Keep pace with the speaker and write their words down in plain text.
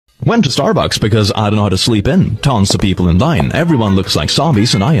Went to Starbucks because I don't know how to sleep in. Tons of people in line. Everyone looks like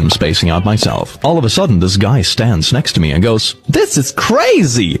zombies and I am spacing out myself. All of a sudden, this guy stands next to me and goes, "This is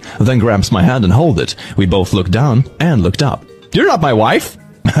crazy!" Then grabs my hand and hold it. We both looked down and looked up. "You're not my wife?"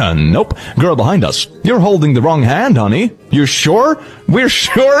 "Nope. Girl behind us." "You're holding the wrong hand, honey." "You're sure?" "We're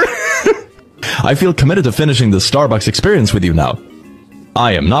sure." I feel committed to finishing the Starbucks experience with you now.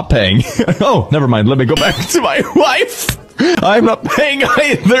 I am not paying. Oh, never mind. Let me go back to my wife. I'm not paying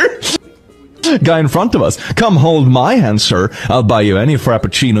either. Guy in front of us. "Come hold my hand, sir. I'll buy you any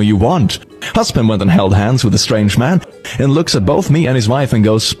frappuccino you want." Husband went and held hands with a strange man and looks at both me and his wife and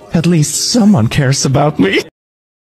goes, "At least someone cares about me."